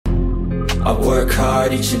I work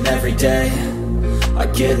hard each and every day. I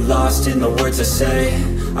get lost in the words I say.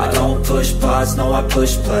 I don't push pause, no I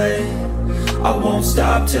push play. I won't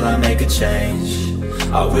stop till I make a change.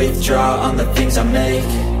 I withdraw on the things I make.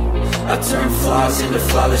 I turn flaws into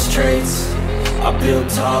flawless traits. I build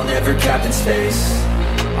tall, never capped in space.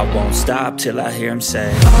 I won't stop till I hear him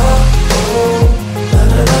say, oh, oh, la,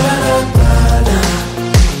 la, la, la, la,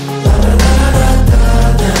 la, la, la, la,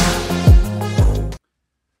 la, la.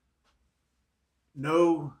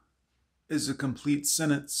 No is a complete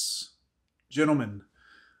sentence. Gentlemen,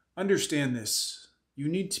 understand this. You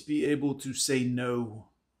need to be able to say no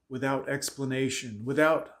without explanation,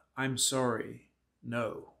 without I'm sorry,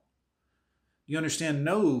 no. You understand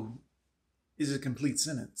no is a complete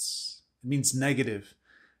sentence. It means negative.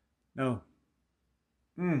 No.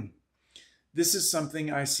 This is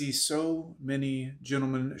something I see so many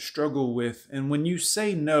gentlemen struggle with. And when you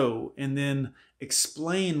say no and then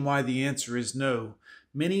explain why the answer is no,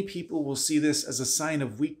 many people will see this as a sign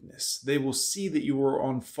of weakness. They will see that you are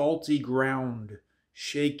on faulty ground,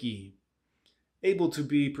 shaky, able to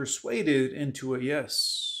be persuaded into a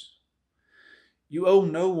yes. You owe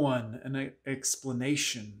no one an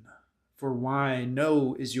explanation for why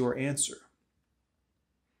no is your answer.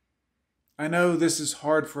 I know this is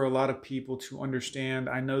hard for a lot of people to understand.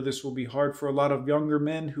 I know this will be hard for a lot of younger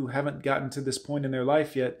men who haven't gotten to this point in their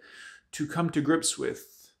life yet to come to grips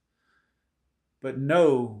with. But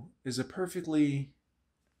no is a perfectly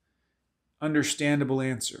understandable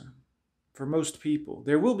answer for most people.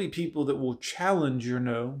 There will be people that will challenge your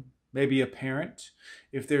no, maybe a parent.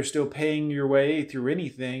 If they're still paying your way through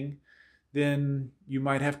anything, then you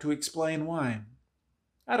might have to explain why,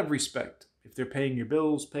 out of respect. If they're paying your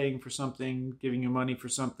bills, paying for something, giving you money for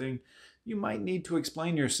something, you might need to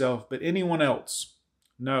explain yourself. But anyone else,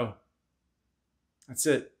 no. That's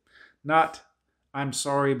it. Not, I'm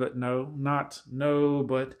sorry, but no. Not, no,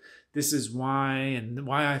 but this is why, and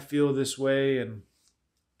why I feel this way, and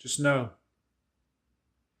just no.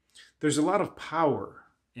 There's a lot of power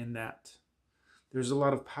in that. There's a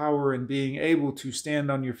lot of power in being able to stand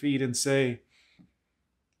on your feet and say,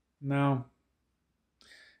 no.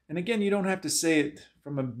 And again, you don't have to say it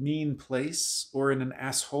from a mean place or in an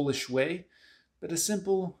asshole-ish way, but a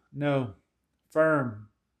simple no, firm,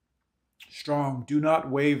 strong, do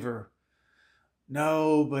not waver.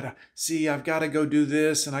 No, but see, I've got to go do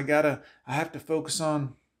this and I have to focus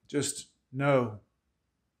on just no.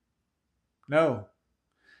 No.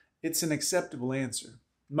 It's an acceptable answer.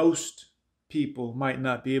 Most people might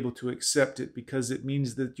not be able to accept it because it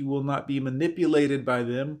means that you will not be manipulated by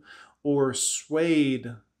them or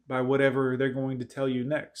swayed by whatever they're going to tell you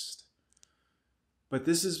next. But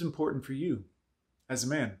this is important for you as a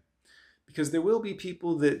man, because there will be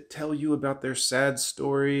people that tell you about their sad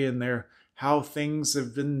story and how things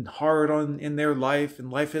have been hard in their life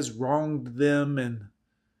and life has wronged them. And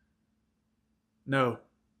no.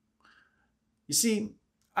 You see,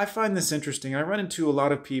 I find this interesting. I run into a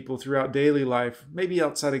lot of people throughout daily life, maybe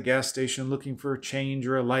outside a gas station looking for a change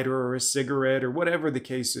or a lighter or a cigarette or whatever the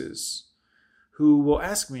case is, who will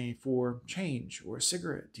ask me for change or a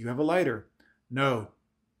cigarette. Do you have a lighter? No.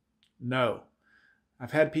 No.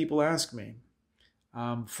 I've had people ask me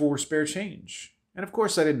for spare change. And of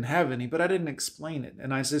course I didn't have any, but I didn't explain it.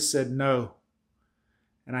 And I just said no.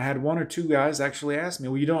 And I had one or two guys actually ask me,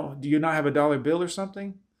 well, do you not have a dollar bill or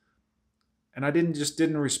something? And I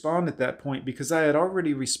didn't respond at that point because I had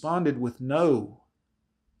already responded with no.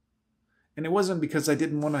 And it wasn't because I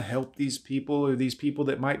didn't want to help these people or these people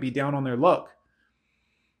that might be down on their luck.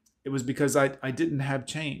 It was because I didn't have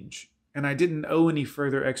change and I didn't owe any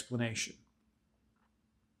further explanation.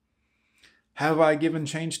 Have I given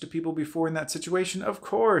change to people before in that situation? Of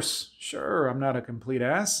course. Sure, I'm not a complete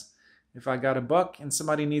ass. If I got $1 and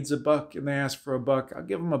somebody needs $1 and they ask for $1, I'll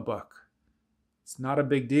give them $1. It's not a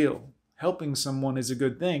big deal. Helping someone is a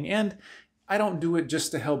good thing. And I don't do it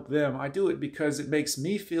just to help them. I do it because it makes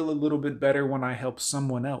me feel a little bit better when I help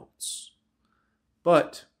someone else.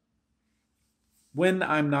 But when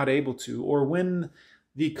I'm not able to, or when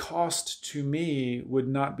the cost to me would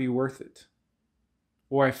not be worth it,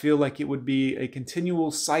 or I feel like it would be a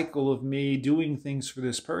continual cycle of me doing things for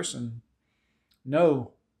this person,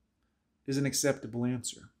 no is an acceptable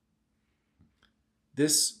answer.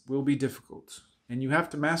 This will be difficult, and you have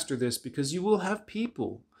to master this because you will have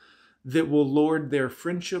people that will lord their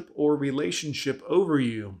friendship or relationship over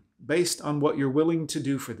you based on what you're willing to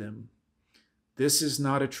do for them. This is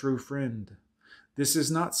not a true friend. This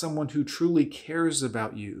is not someone who truly cares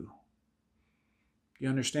about you. You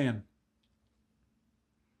understand?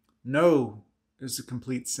 No is a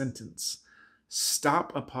complete sentence.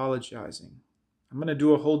 Stop apologizing. I'm going to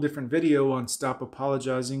do a whole different video on stop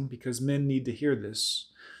apologizing because men need to hear this.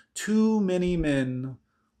 Too many men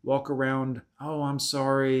walk around, oh, I'm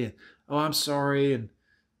sorry, and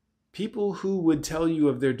people who would tell you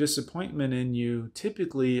of their disappointment in you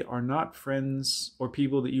typically are not friends or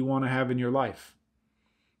people that you want to have in your life.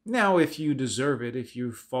 Now, if you deserve it, if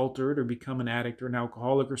you've faltered or become an addict or an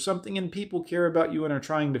alcoholic or something, and people care about you and are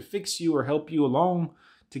trying to fix you or help you along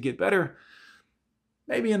to get better,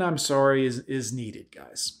 maybe an I'm sorry is needed,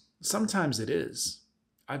 guys. Sometimes it is.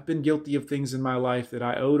 I've been guilty of things in my life that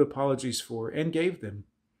I owed apologies for and gave them.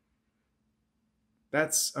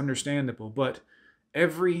 That's understandable, but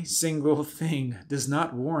every single thing does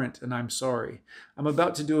not warrant an I'm sorry. I'm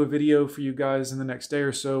about to do a video for you guys in the next day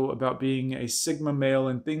or so about being a Sigma male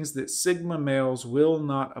and things that Sigma males will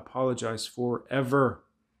not apologize for ever.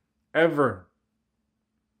 Ever.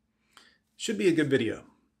 Should be a good video.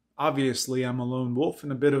 Obviously, I'm a lone wolf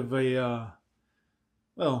and a bit of a,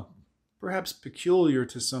 perhaps peculiar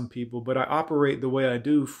to some people, but I operate the way I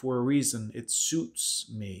do for a reason. It suits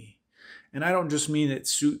me. And I don't just mean it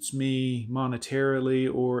suits me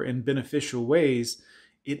monetarily or in beneficial ways.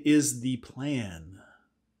 It is the plan.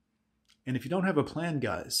 And if you don't have a plan,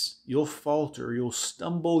 guys, you'll falter. You'll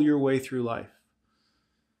stumble your way through life.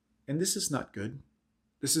 And this is not good.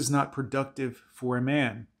 This is not productive for a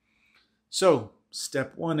man. So,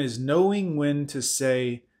 step one is knowing when to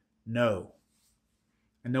say no.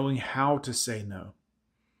 And knowing how to say no.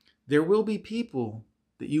 There will be people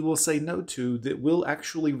that you will say no to that will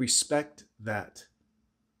actually respect that.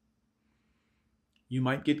 You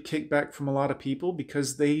might get kickback from a lot of people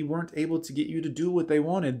because they weren't able to get you to do what they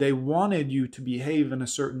wanted. They wanted you to behave in a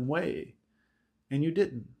certain way, and you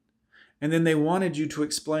didn't. And then they wanted you to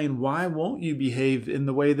explain, why won't you behave in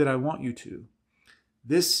the way that I want you to?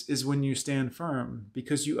 This is when you stand firm,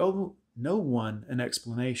 because you owe no one an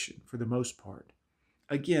explanation for the most part.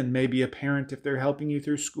 Again, maybe a parent if they're helping you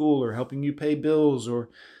through school or helping you pay bills, or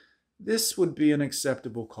this would be an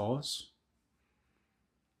acceptable cause.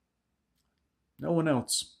 No one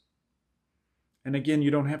else. And again,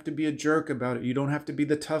 you don't have to be a jerk about it. You don't have to be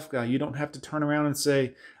the tough guy. You don't have to turn around and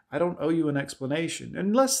say, I don't owe you an explanation,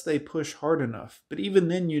 unless they push hard enough. But even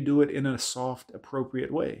then, you do it in a soft,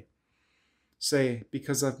 appropriate way. Say,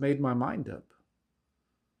 because I've made my mind up.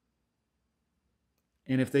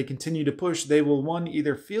 And if they continue to push, they will, one,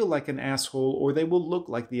 either feel like an asshole or they will look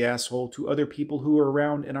like the asshole to other people who are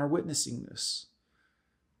around and are witnessing this.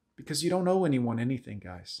 Because you don't owe anyone anything,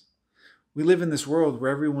 guys. We live in this world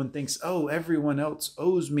where everyone thinks, oh, everyone else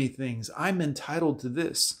owes me things. I'm entitled to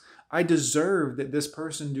this. I deserve that this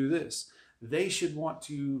person do this. They should want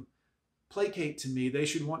to placate to me. They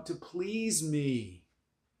should want to please me.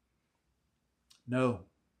 No.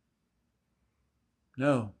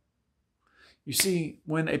 No. You see,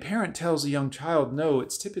 when a parent tells a young child no,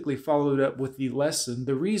 it's typically followed up with the lesson,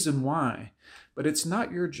 the reason why. But it's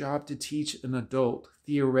not your job to teach an adult,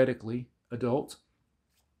 theoretically adult,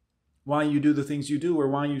 why you do the things you do, or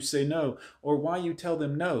why you say no, or why you tell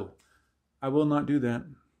them no. I will not do that.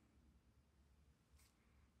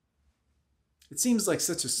 It seems like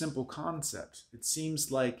such a simple concept. It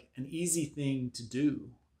seems like an easy thing to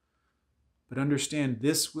do. But understand,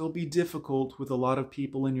 this will be difficult with a lot of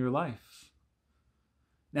people in your life.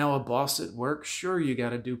 Now, a boss at work, sure, you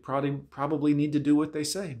got to do, probably need to do what they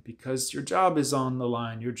say because your job is on the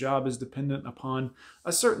line. Your job is dependent upon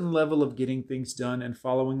a certain level of getting things done and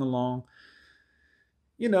following along,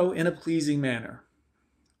 in a pleasing manner.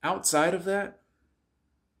 Outside of that,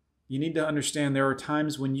 you need to understand there are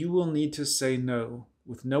times when you will need to say no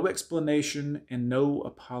with no explanation and no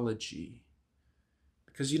apology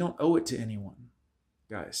because you don't owe it to anyone,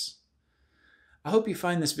 guys. I hope you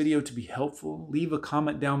find this video to be helpful. Leave a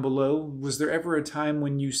comment down below. Was there ever a time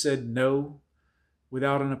when you said no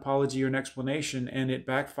without an apology or an explanation and it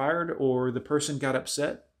backfired, or the person got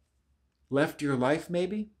upset? Left your life,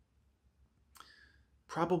 maybe?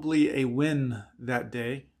 Probably a win that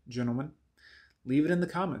day, gentlemen. Leave it in the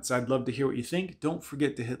comments. I'd love to hear what you think. Don't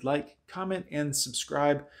forget to hit like, comment, and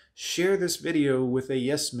subscribe. Share this video with a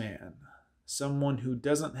yes man, someone who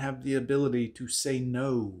doesn't have the ability to say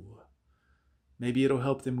no. Maybe it'll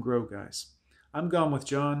help them grow, guys. I'm Gone with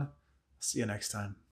John. See you next time.